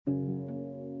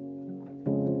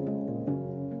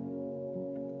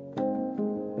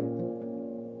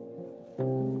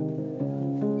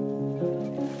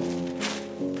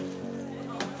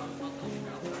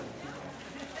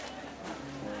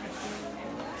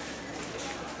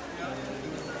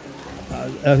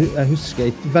Jeg husker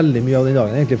ikke veldig mye av den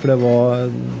dagen egentlig, for det var,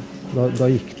 da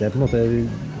gikk det på en måte,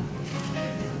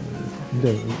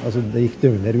 det gikk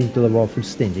døgnet rundt, og det var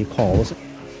fullstendig kaos.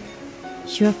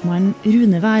 Kjøpmann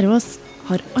Rune Værås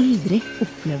har aldri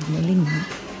opplevd noe lignende.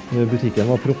 Butikken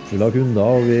var proppfull av kunder,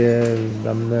 og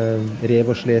de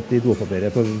rev og slet i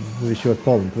dopapiret når vi kjørte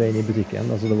ballen på veien i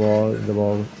butikken. Altså det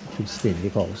var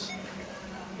fullstendig kaos.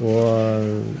 Og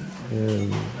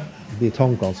de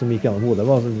tankene som gikk gjennom hodet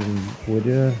var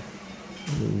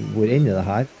hvor ender det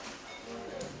her?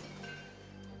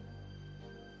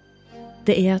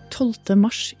 Det er 12.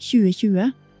 mars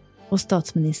 2020, og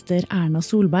statsminister Erna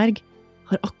Solberg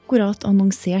har akkurat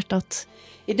annonsert at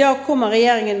i dag kommer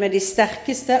regjeringen med de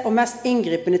sterkeste og mest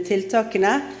inngripende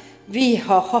tiltakene vi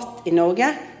har hatt i Norge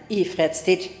i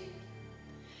fredstid.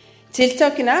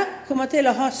 Tiltakene kommer til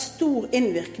å ha stor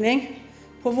innvirkning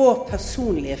på vår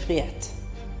personlige frihet.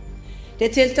 Det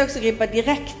er tiltak som griper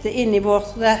direkte inn i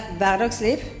vårt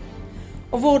hverdagsliv,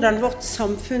 og hvordan vårt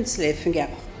samfunnsliv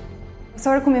fungerer.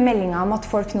 Så har det kommet meldinger om at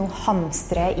folk nå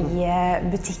hamstrer i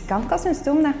butikkene. Hva synes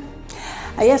du om det?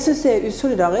 Jeg synes det er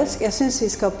usolidarisk. Jeg synes vi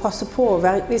skal passe på,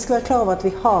 vi skal være klar over at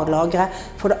vi har lagre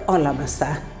for det aller meste.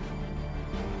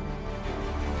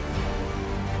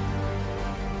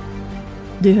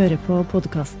 Du hører på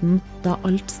podcasten Da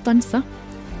alt stansa.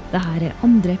 Dette er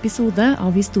andre episode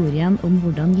av historien om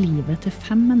hvordan livet til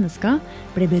 5 mennesker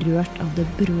ble berørt av det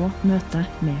brå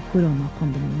møtet med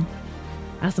koronapandemien.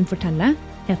 Jeg som forteller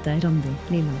heter Randi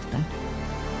Lilleholte.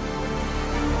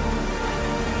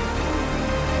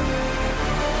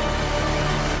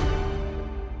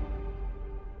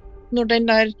 Når den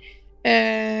der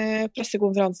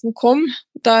pressekonferansen kom,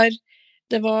 der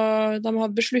de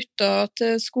hadde besluttet at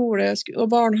skole og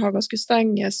barnehager skulle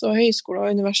stenges, og høyskoler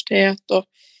og universitet og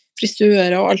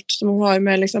frisører og alt som har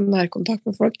med liksom, nærkontakt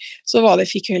med folk, så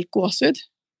fikk jeg helt gåsehud.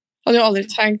 Jeg hadde jo aldri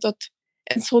tenkt at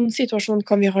en sånn situasjon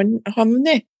kan vi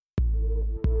havne i.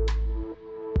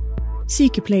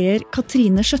 Sykepleier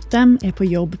Katrine Skjøttem er på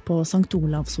jobb på St.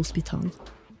 Olavs hospital.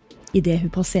 I det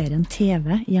hun passerer en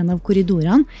TV i en av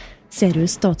korridorene, ser hun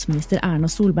statsminister Erna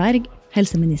Solberg,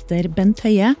 helseminister Bent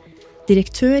Høie,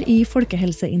 direktør i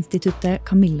Folkehelseinstituttet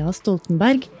Camilla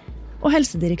Stoltenberg og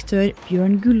helsedirektør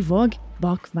Bjørn Gullvåg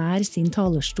bak hver sin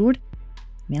talerstol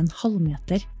med en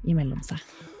halvmeter imellom seg.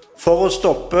 For å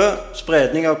stoppe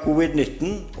spredning av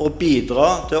covid-19 og bidra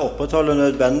til å opprettholde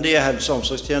nødvendige helse- og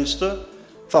omsorgstjenester,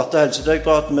 fatter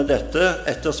Helsedirektoratet med dette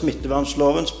etter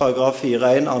smittevernlovens paragraf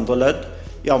 4.1 andre ledd,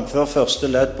 jamfør første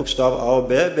ledd bokstav A og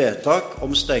B, vedtak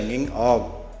om stenging av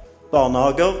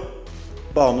barnehager,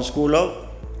 barneskoler,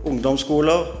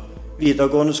 ungdomsskoler,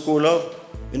 videregående skoler,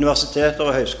 universiteter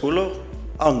og høyskoler,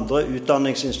 andre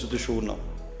utdanningsinstitusjoner.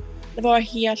 Det var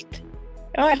helt,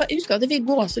 jeg husker at det fikk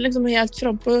gåse liksom helt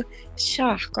frem på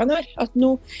kjækene her, at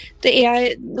nå, det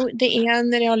er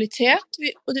en realitet,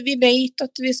 og vi vet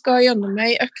at vi skal gjennom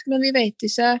en økt, men vi vet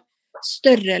ikke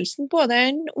størrelsen på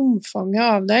den, omfanget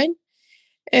av den.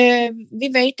 Vi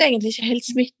vet egentlig ikke helt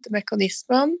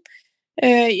smittemekanismen.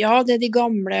 Ja, det er de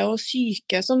gamle og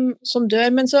syke som dør,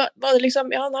 men så var det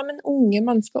liksom, men unge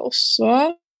mennesker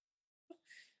også.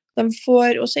 Og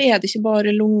så er det ikke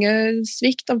bare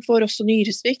lungesvikt, de får også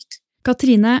nyresvikt.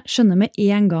 Katrine skjønner med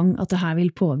en gang at dette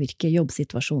vil påvirke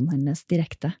jobbsituasjonen hennes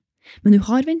direkte. Men hun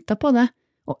har ventet på det,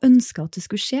 og ønsket at det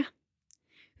skulle skje.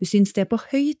 Hun synes det er på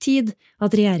høy tid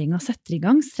at regjeringen setter i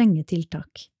gang strenge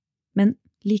tiltak. Men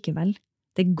likevel,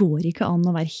 det går ikke an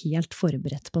å være helt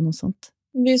forberedt på noe sånt.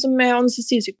 Vi som er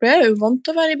anestesisykepleiere er jo vant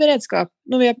til å være i beredskap.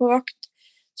 Når vi er på vakt,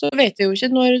 så vet vi jo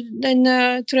ikke når den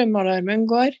traumealarmen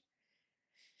går.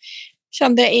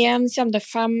 Kommer det 1, kommer det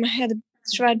 5, er det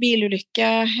svær bilulykke,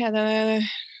 er det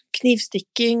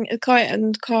knivstikking,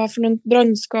 hva for noen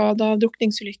brannskader,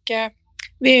 drukningsulykke.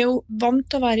 Vi er jo vant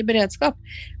til å være i beredskap,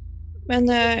 men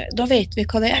da vet vi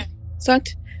hva det er,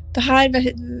 sant? Det her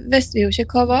visste vi jo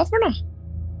ikke hva var for noe.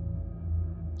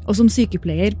 Og som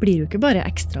sykepleier blir du ikke bare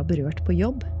ekstra berørt på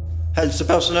jobb.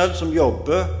 Helsepersonell som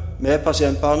jobber med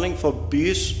pasientbehandling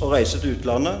forbys å reise til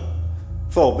utlandet.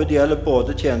 Forbud gjelder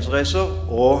både tjenestereiser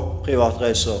og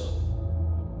privatreiser.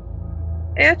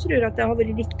 Jeg tror at det har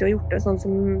vært riktig å gjøre det sånn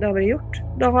som det har vært gjort.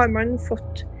 Da har man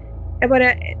fått,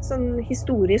 sånn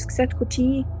historisk sett, hvor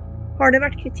tid har det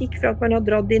vært kritikk for at man har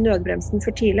dratt i nødbremsen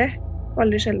for tidlig?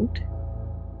 Veldig sjeldent.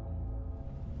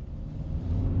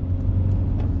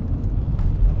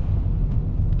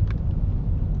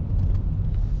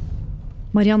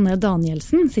 Marianne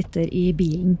Danielsen sitter i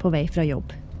bilen på vei fra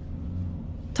jobb.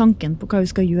 Tanken på hva hun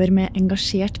skal gjøre med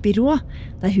engasjert byrå,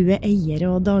 der hun eier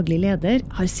og daglig leder,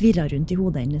 har svirret rundt i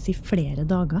hodet hennes i flere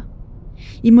dager.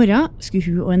 I morgen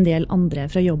skulle hun og en del andre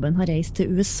fra jobben ha reist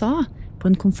til USA på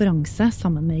en konferanse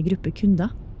sammen med en gruppe kunder.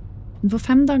 Men for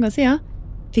 5 dager siden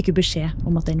fikk hun beskjed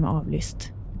om at den var avlyst.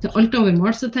 Til alt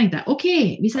overmål så tenkte jeg, ok,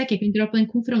 hvis jeg ikke kan dra på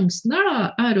den konferansen der da,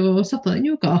 jeg har jo satt av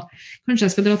den uka, kanskje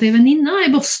jeg skal dra til en venninne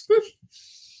i Boston?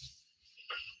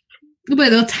 Og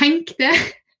bare det å tenke det,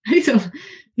 liksom.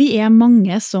 Vi er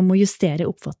mange som må justere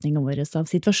oppfatningen vår av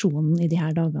situasjonen i de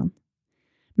her dagene.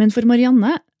 Men for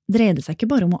Marianne dreier det seg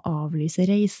ikke bare om å avlyse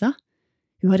reiser.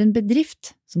 Hun har en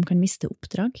bedrift som kan miste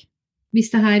oppdrag. Hvis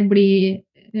det her blir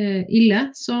ille,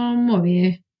 så må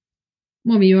vi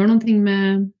gjøre noe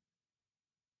med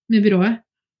byrået.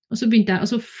 Og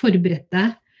så forberedte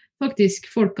jeg faktisk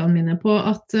folkene mine på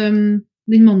at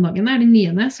den mandagen den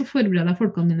 9. så forberedte jeg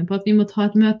folkene mine på at vi må ta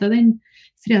et møte den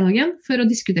fredagen for å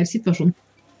diskutere situasjonen.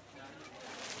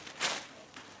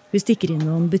 Hun stikker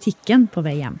innom butikken på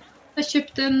vei hjem. Jeg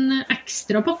kjøpte en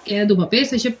ekstra pakke dopapir,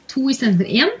 så jeg kjøpte 2 i stedet for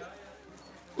 1.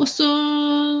 Og så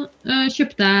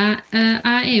kjøpte jeg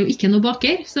er jo ikke noe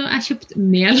baker, så jeg kjøpte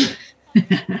mel.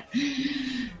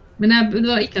 Men det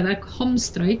var ikke det, jeg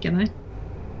hamstret ikke der.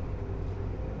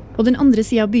 På den andre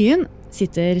siden av byen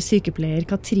sitter sykepleier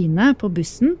Katrine på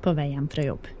bussen på vei hjem fra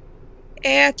jobb.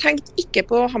 Jeg tenkte ikke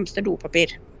på hamster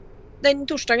dopapir. Den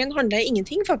torsdagen handlet jeg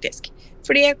ingenting faktisk.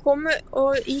 Fordi jeg kom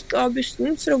og gikk av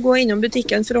bussen for å gå innom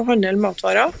butikken for å handle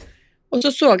matvarer. Og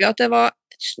så jeg at det var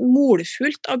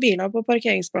molfullt av biler på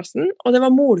parkeringsplassen, og det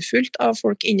var molfullt av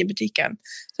folk inne i butikken.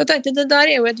 Så jeg tenkte, det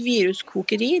der er jo et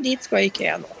viruskokeri, dit skal jeg ikke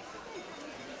jeg nå.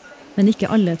 Men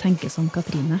ikke alle tenker som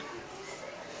Katrine.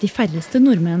 De færreste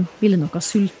nordmenn ville nok ha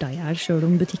sultet ihjel selv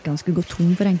om butikkene skulle gå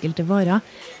tom for enkelte varer,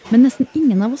 men nesten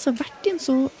ingen av oss har vært i en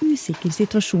så usikker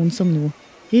situasjon som nå.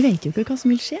 Vi vet jo ikke hva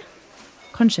som vil skje.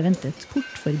 Kanskje vente et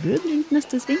portforbud rundt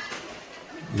neste sving?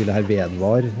 Vil det her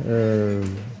vedvare?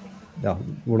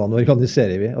 Hvordan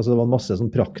organiserer vi? Altså, det var masse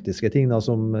sånn praktiske ting da,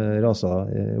 som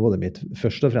raset i hodet mitt,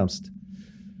 først og fremst.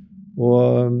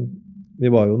 Og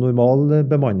vi var jo normal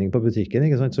bemanning på butikken,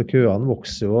 ikke sant? Så køene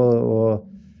vokser jo, og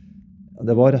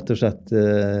det var rett og slett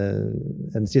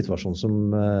en situasjon som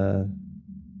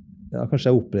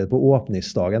kanskje jeg opplevde på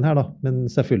åpningsdagen her da, men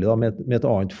selvfølgelig da med et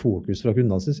annet fokus fra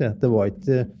kundene sin side. Det var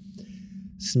ikke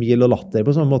smil og latter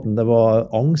på sånn måten, det var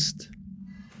angst,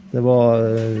 det var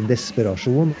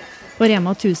desperasjon. På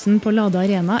Rema 1000 på Lade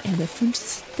Arena er det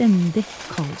fullstendig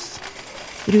kaos.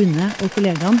 Rune og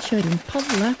kollegaene kjører inn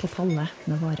palle på palle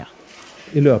med varer.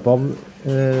 I løpet av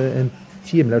en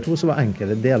time eller 2 så var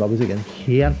enkelte deler av butikken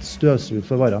helt støvsugd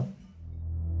for varer.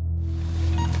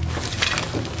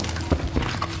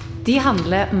 De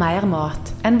handler mer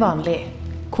mat enn vanlig.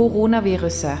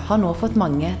 Koronaviruset har nå fått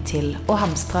mange til å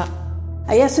hamstre.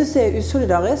 Jeg synes det er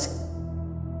usolidarisk.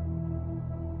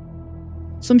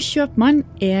 Som kjøpmann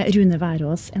er Rune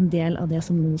Værås en del av det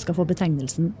som nå skal få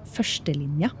betegnelsen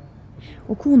førstelinja.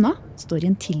 Og kona står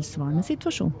i en tilsvarende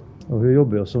situasjon. Og hun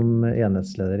jobber jo som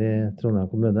enhetsleder i Trondheim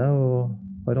kommune og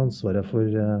har ansvaret for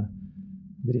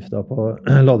drifta på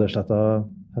Ladersletta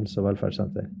helse- og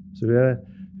velferdssenter. Så hun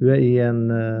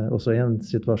er også i en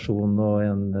situasjon og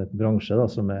en bransje da,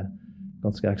 som er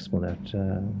ganske eksponert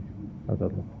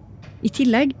akkurat nå. I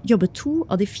tillegg jobber 2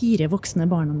 av de 4 voksne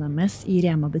barna deres i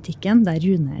Rema-butikken der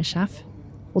Rune er sjef.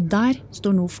 Og der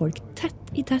står nå folk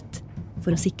tett i tett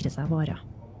for å sikre seg varer.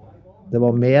 Det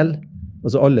var mel,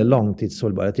 altså alle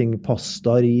langtidsholdbare ting,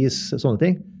 pasta, ris, sånne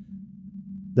ting.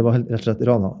 Det var rett og slett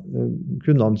rana.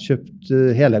 Kundene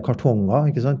kjøpte hele kartonger,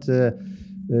 ikke sant?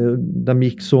 De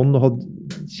gikk sånn og hadde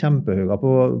kjempehøyga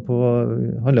på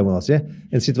handlevogna si.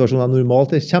 En situasjon jeg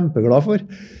normalt er kjempeglad for,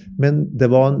 men det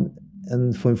var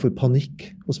en form for panikk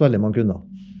hos veldig mange kunder.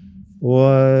 Og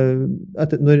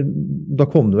da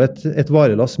kom det et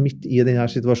varelass midt i denne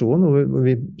situasjonen, og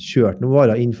vi kjørte noen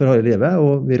varer inn for harde livet,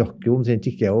 og vi rakk jo omtrent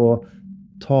ikke å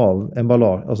ta av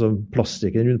emballasje, altså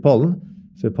plastikken rundt pallen,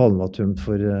 før pallen var tømt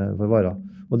for varer.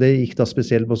 Og det gikk da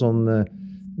spesielt på sånn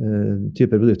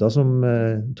typer produkter som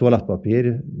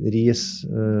toalettpapir, ris,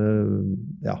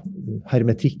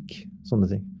 hermetikk, sånne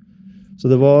ting. Så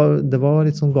det var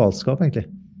litt sånn galskap egentlig.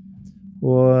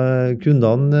 Og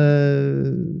kundene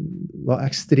var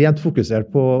ekstremt fokusert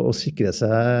på å sikre seg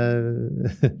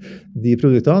de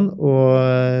produktene,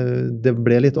 og det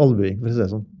ble litt albuing, for å si det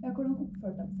sånn. Ja, hvordan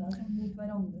oppførte de seg mot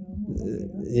hverandre og mot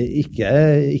dere?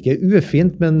 Ikke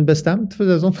ufint, men bestemt, for å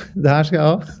si det sånn. Det her skal jeg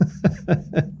ha.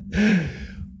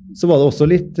 Så var det også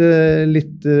litt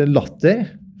latter,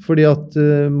 fordi at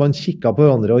man kikket på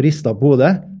hverandre og ristet på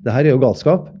hodet. det her jo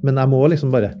galskap, men jeg må liksom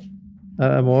bare,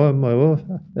 jeg må jo,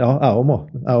 ja,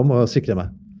 jeg må sikre meg.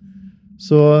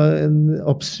 Så en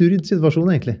absurd situasjon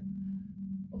egentlig.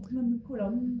 Men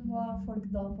hvordan var folk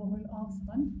da på å holde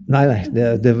avstand? Nei,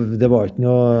 det var ikke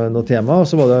noe tema, og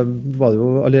så var det jo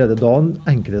allerede da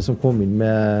enkelte som kom inn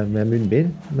med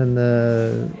munnbind, men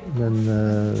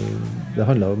det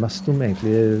handlet jo mest om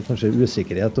egentlig kanskje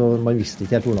usikkerhet, og man visste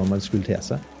ikke helt hvordan man skulle te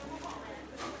seg.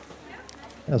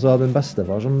 Jeg hadde en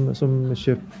bestefar som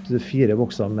kjøpte 4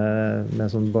 bokser med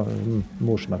sånn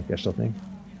morsmelkerstatning.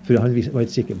 For han var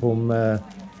ikke sikker på om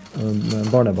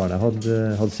barnebarnet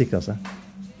hadde sikret seg.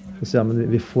 Så sier jeg, men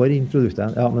vi får inn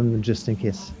produktet. Ja, men just in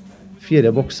case.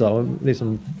 4 bokser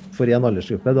liksom, for en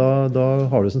aldersgruppe, da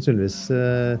har du sannsynligvis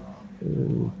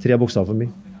 3 bokser for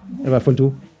mye. I hvert fall 2.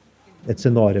 Et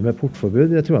scenario med portforbud,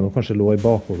 det tror jeg nok kanskje lå i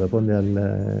bakhodet på en del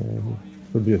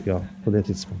forbrukere på det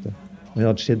tidspunktet. Vi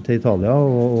hadde skjedd til Italia,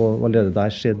 og allerede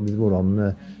der skjedde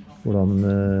hvordan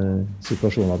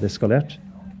situasjonen hadde eskalert.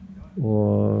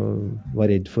 Og var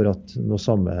redd for at noe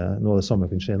av det samme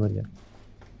kunne skje i Norge.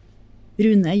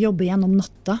 Rune jobber gjennom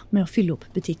natta med å fylle opp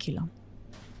butikkhyllene.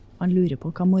 Han lurer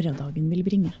på hva morgendagen vil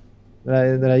bringe.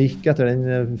 Når jeg gikk etter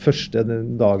den første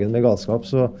dagen med galskap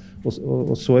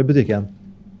og så i butikken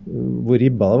hvor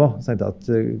ribba det var, så tenkte jeg at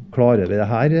klarer vi det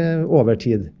her over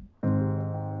tid?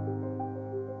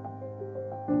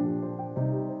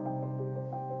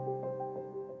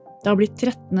 Det har blitt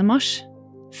 13. mars,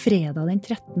 fredag den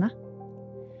 13.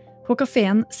 På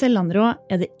kaféen Sellandrå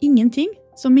det ingenting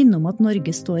som minner om at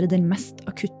Norge står i den mest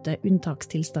akutte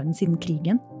unntakstilstanden siden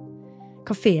krigen.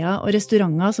 Kaféer og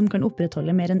restauranter som kan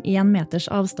opprettholde mer enn 1 meters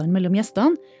avstand mellom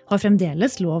gjestene, har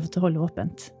fremdeles lov til å holde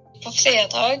åpent. På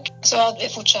fredag så hadde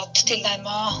vi fortsatt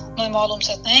tilnærmet normal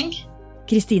omsetning.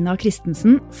 Kristina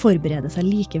Christensen forbereder seg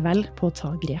likevel på å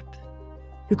ta grep.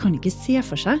 Hun kan ikke se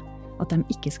for seg at de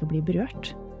ikke skal bli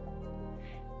berørt.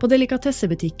 På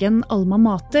delikatessebutikken Alma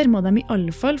Mater må de i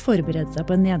alle fall forberede seg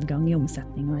på en nedgang i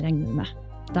omsetningen, regner vi med.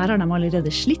 Der har de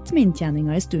allerede slitt med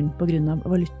inntjeningen i stund på grunn av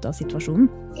valutasituasjonen.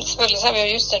 Selvfølgelig har vi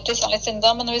jo justert prisene litt siden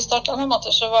da, men når vi startet med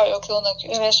Mater så var jo en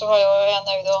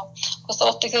euro kostet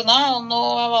 8 kroner, og nå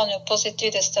var den jo på sitt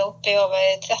dyreste oppe i over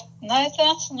 13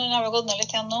 her, så nå har vi gått ned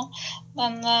litt igjen nå.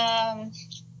 Men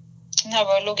den har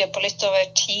jo ligget på litt over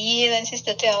 10 den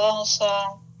siste tida, da, og så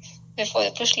vi får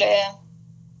jo plutselig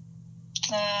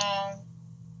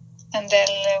en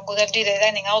god del dyre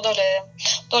regninger og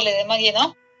dårligere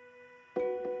marginer.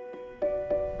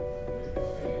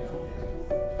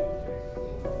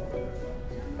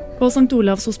 På St.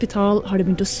 Olavs hospital har det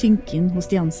begynt å synke inn hos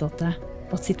de ansatte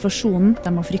at situasjonen de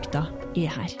har fryktet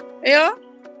her. Ja,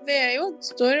 vi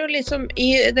står jo liksom i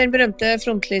den berømte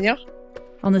frontlinja.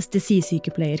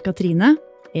 Anestesisykepleier Katrine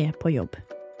på jobb.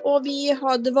 Og vi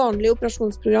hadde vanlig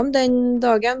operasjonsprogram den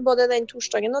dagen, både den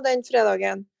torsdagen og den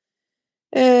fredagen.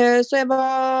 Så jeg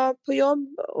var på jobb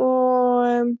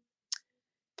og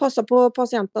passet på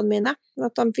pasientene mine,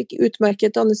 at de fikk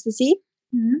utmerket anestesi.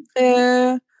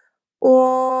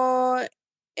 Og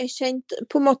jeg kjente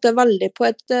på en måte veldig på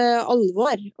et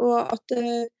alvor, og at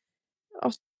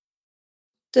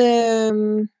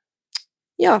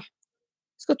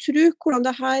skal tro hvordan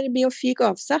det her blir å fyke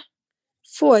av seg.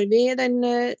 Får vi den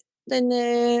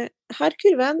her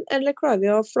kurven, eller klarer vi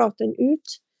å flate den ut?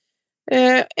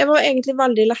 Jeg var egentlig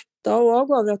veldig lettet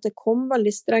også over at det kom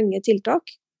veldig strenge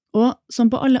tiltak. Og som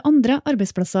på alle andre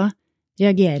arbeidsplasser,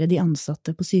 reagerer de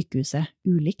ansatte på sykehuset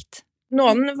ulikt.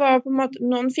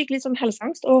 Noen fikk litt sånn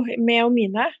helseangst, og med og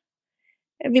mine.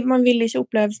 Man vil ikke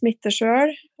oppleve smitte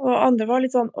selv, og andre var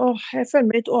litt sånn, jeg føler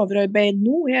meg litt overarbeid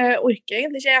nå, jeg orker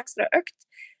egentlig ikke ekstra økt.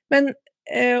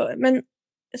 Men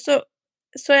så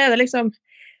det liksom,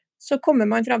 så kommer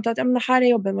man frem til at det her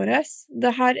jobben vår,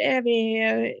 det her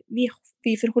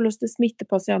vi forholder oss til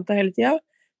smittepasienter hele tiden,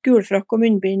 gulfrakk og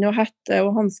munnbind og hette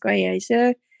og handsker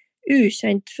ikke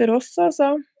ukjent for oss,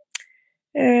 altså.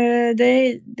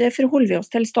 Det forholder vi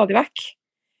oss til stadig vekk.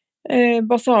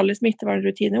 Basale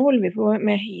smittevernrutiner holder vi på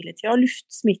med hele tiden.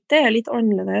 Luftsmitte litt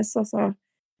annerledes, altså.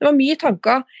 Det var mye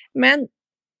tanker, men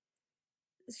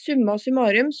summa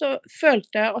summarum så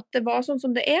følte jeg at det var sånn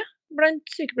som det blant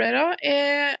sykepleiere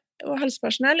og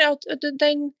helsepersonell, at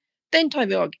den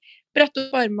tar vi også. Brett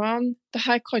opp armene, det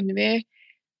her kan vi,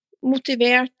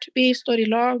 motivert, vi står i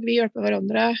lag, vi hjelper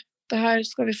hverandre, det her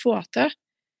skal vi få til.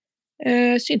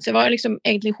 Synes jeg var liksom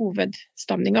egentlig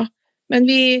hovedstamninga. Men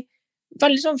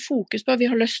veldig sånn fokus på at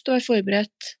vi har lyst til å være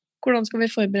forberedt. Hvordan skal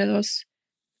vi forberede oss?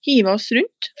 Hive oss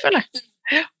rundt, føler jeg.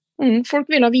 Folk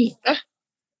vil ha vite.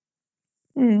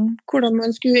 Hvordan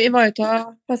man skulle ivareta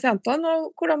pasientene,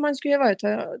 og hvordan man skulle ivareta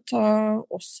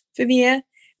oss. For vi er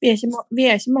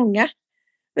ikke mange.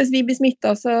 Hvis vi blir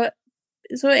smittet,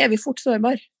 så er vi fort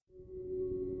sårbare.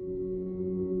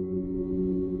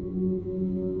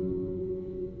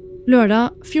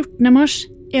 Lørdag 14. mars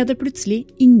er det plutselig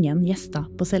ingen gjester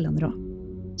på Sellandrå.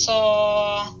 Så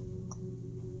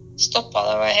stoppet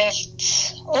det jo helt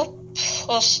opp,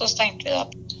 og så stengte vi det.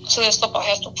 Så det stoppet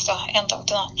helt opp fra en dag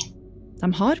til en annen. De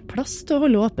har plass til å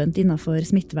holde åpent innenfor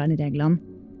smittevernreglene,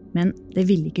 men det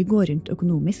vil ikke gå rundt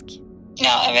økonomisk.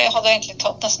 Ja, vi hadde egentlig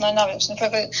tatt nesten en avgjørelse, for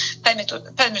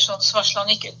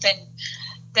permisjonsvarslene gikk ut den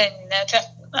 13.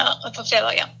 på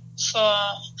fredagen. Så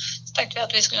tenkte vi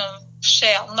at vi skulle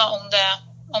se om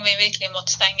vi virkelig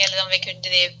måtte stenge, eller om vi kunne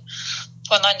drive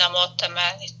på en annen måte med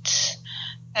litt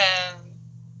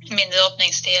mindre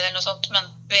åpningstid eller noe sånt. Men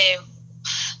det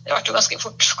ble jo ganske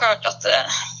fort klart at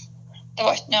det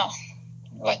var ikke noe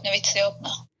vits i å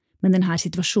åpne. Men denne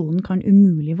situasjonen kan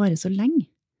umulig vare så lenge.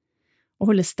 Å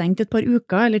holde stengt et par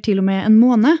uker, eller til og med en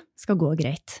måned, skal gå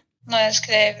greit. Når jeg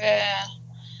skrev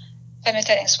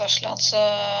permitteringsvarslene,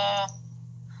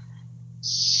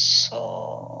 så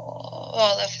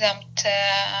var det frem til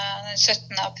den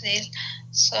 17. april.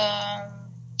 Så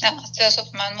ja, jeg tror jeg så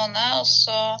på meg en måned, og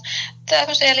så det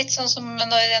kanskje litt sånn som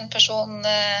når en person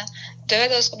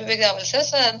dør og skal bli begravelse,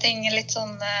 så er det litt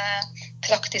sånn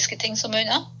praktiske ting som er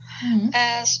unna.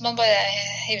 Så man bare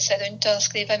hiver seg rundt og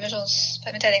skriver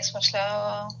permitteringsvarsler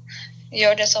og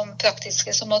gjør det som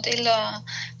praktiske som må til, og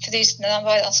fryser ned de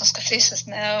varene som skal fryses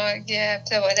ned, og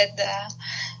prøver å redde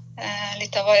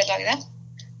litt av varelagret.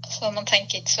 Så man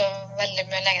tenker ikke så veldig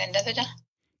mye lenger enn det, tror jeg.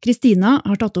 Kristina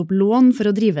har tatt opp lån for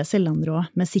å drive Sellandrå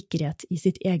med sikkerhet i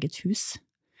sitt eget hus.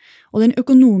 Og den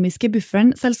økonomiske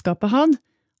bufferen selskapet hadde,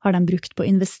 har de brukt på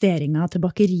investeringer til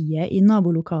bakeriet i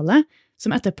nabolokalet,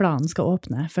 som etter planen skal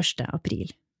åpne 1. april.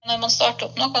 Når man starter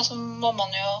opp noe, så må man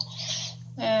jo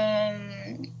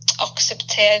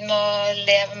akseptere med å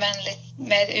leve med en litt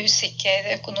mer usikker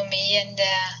økonomi enn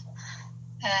det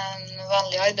en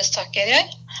vanlig arbeidstaker gjør.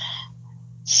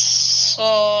 Så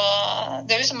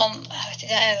det er liksom jeg vet ikke,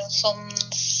 det er sånn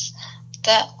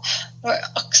det å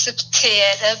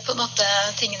akseptere på en måte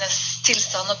tingenes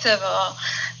tilstand og prøve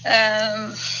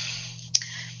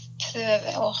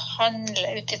å handle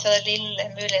ut til det lille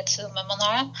mulighetsrommet man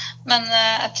har. Men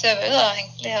jeg prøver jo da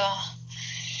egentlig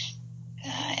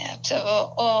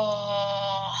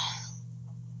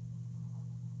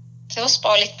å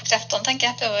spare litt på kreftene, tenker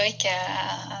jeg. Prøver å ikke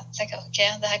tenke ok,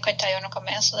 det her kan ikke jeg gjøre noe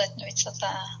med, så det er ikke noe vits at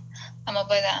jeg må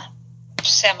bare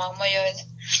se meg om og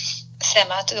se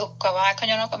meg etter oppgaver jeg kan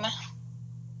gjøre noe med.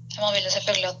 Man vil jo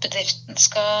selvfølgelig at bedriften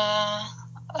skal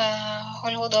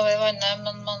holde hodet over vannet,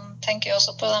 men man tenker jo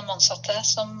også på de ansatte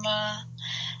som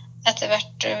etter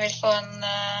hvert vil få en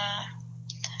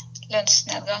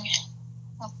lønnsnedgang.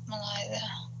 At man har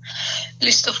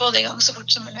lyst til å få det i gang så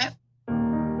fort som mulig.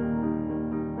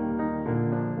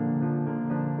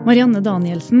 Marianne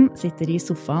Danielsen sitter i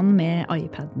sofaen med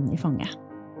iPaden i fanget.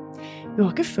 Hun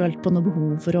har ikke følt på noe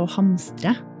behov for å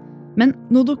hamstre, men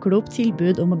nå dukker det opp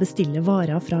tilbud om å bestille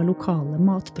varer fra lokale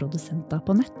matprodusenter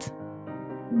på nett.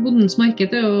 Bondens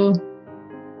marked er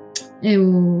jo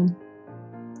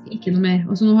ikke noe mer.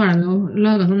 Altså nå har de jo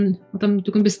laget sånn at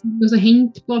du kan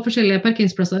hente på forskjellige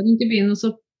parkeringsplasser rundt i byen, og så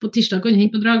på tirsdag kan du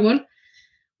hente på Dragvoll.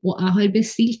 Og jeg har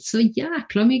bestilt så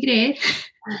jækla mye greier.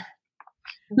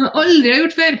 Det har jeg aldri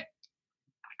gjort før.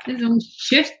 Det er sånn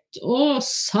kjøtt og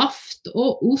saft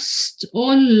og ost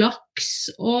og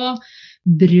laks og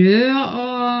brød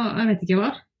og jeg vet ikke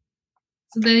hva.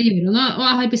 Så det gjør jo noe. Og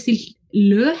jeg har bestilt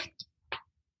løk.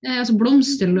 Altså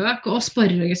blomsterløk og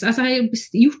asparges. Altså jeg har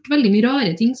gjort veldig mye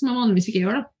rare ting som jeg vanligvis ikke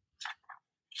gjør da.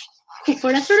 Hvorfor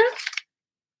det, tror du?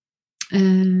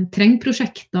 Trenger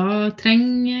prosjekter,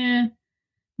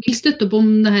 vil støtte opp om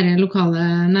det her lokale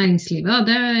næringslivet, da.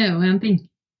 Det er jo en ting.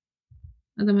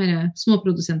 De her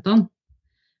småprodusentene.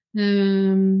 Jeg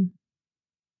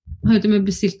har jo til og med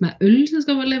bestilt meg øl som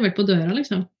skal være levert på døra,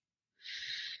 liksom.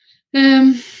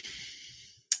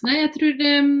 Nei, jeg tror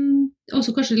det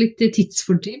også kanskje litt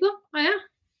tidsfordriv, da, ja.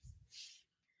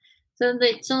 Så det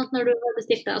er ikke sånn at når du har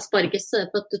bestilt deg asparges, så er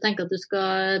det for at du tenker at du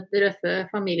skal brødfø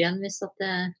familien hvis at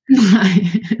det... Nei.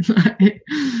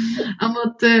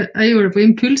 Jeg gjorde det på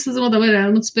impuls, og så måtte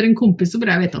jeg måtte spørre en kompis, og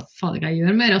bare jeg vet at faen hva jeg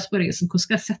gjør med aspargesen, hvordan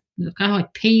skal jeg sette den ut, jeg har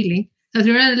ikke peiling. Så jeg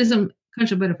tror det er liksom,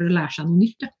 kanskje bare for å lære seg noe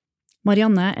nytt, ja.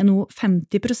 Marianne er nå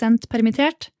 50%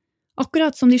 permittert,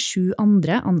 akkurat som de 7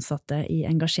 andre ansatte i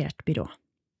engasjert byrå.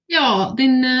 Ja,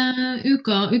 den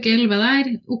uke 11 der,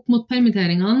 opp mot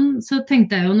permitteringene, så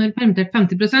tenkte jeg jo, når jeg permitterte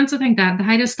 50%, så tenkte jeg, det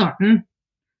her er starten.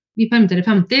 Vi permitterer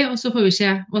 50, og så får vi se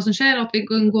hva som skjer, at vi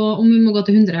kan gå, om vi må gå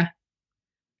til 100.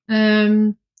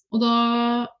 Og da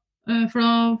For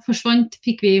da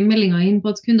fikk vi meldinger inn på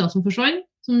at kunder som forsvant,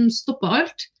 som stoppet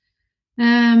alt.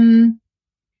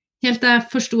 Helt til jeg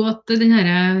forstod at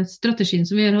denne strategien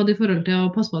som vi har hatt i forhold til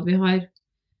å passe på at vi har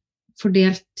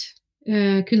fordelt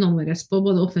kundene våre på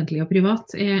både offentlig og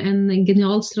privat, en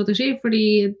genial strategi, fordi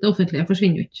det offentlige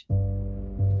forsvinner ut.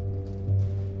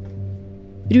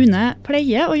 Rune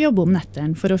pleier å jobbe om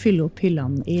netteren for å fylle opp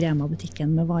hyllene i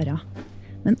Rema-butikken med varer.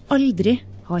 Men aldri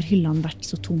har hyllene vært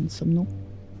så tom som nå.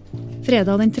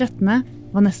 Fredag den 13.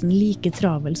 var nesten like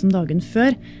travel som dagen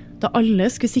før, da alle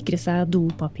skulle sikre seg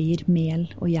dopapir, mel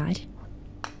og gjær.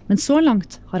 Men så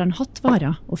langt har han hatt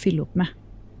varer å fylle opp med.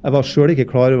 Jeg var selv ikke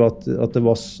klar over at det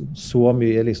var så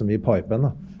mye liksom, i pipen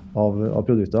av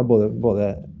produkter, både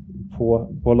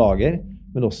på lager,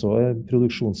 men også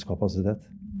produksjonskapasitet.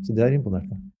 Så det har imponert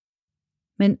meg.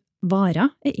 Men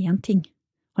varer en ting.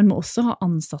 Han må også ha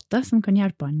ansatte som kan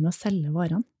hjelpe han med å selge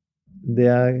varene. Det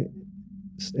jeg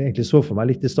egentlig så for meg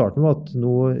litt i starten var at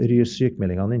nå ryr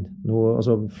sykmeldingene inn.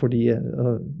 Fordi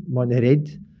man er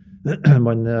redd.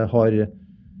 Man har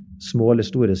små eller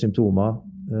store symptomer.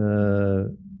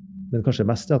 Men kanskje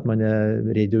mest at man er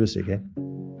redd og usikker.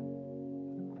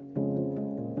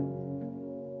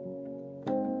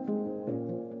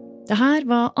 Dette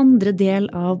var andre del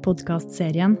av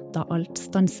podcastserien Da alt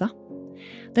stansa.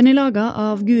 Den er laget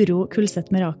av Guro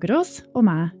Kulseth Merakerås og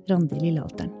meg, Randi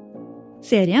Lillehalteren.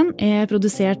 Serien er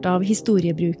produsert av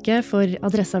Historiebruket for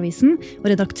Adresseavisen, og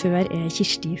redaktør er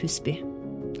Kirsti Husby.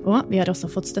 Og vi har også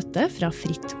fått støtte fra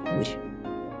Fritt Ord.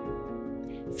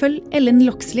 Følg Ellen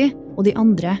Loxley og de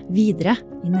andre videre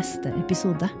i neste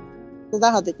episode. Jeg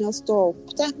hadde ikke noe å stå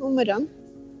opp til om morgenen.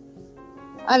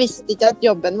 Jeg visste ikke at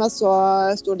jobben var så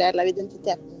stor del av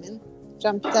identiteten min,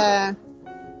 frem til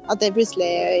at det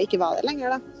plutselig ikke var det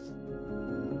lenger da.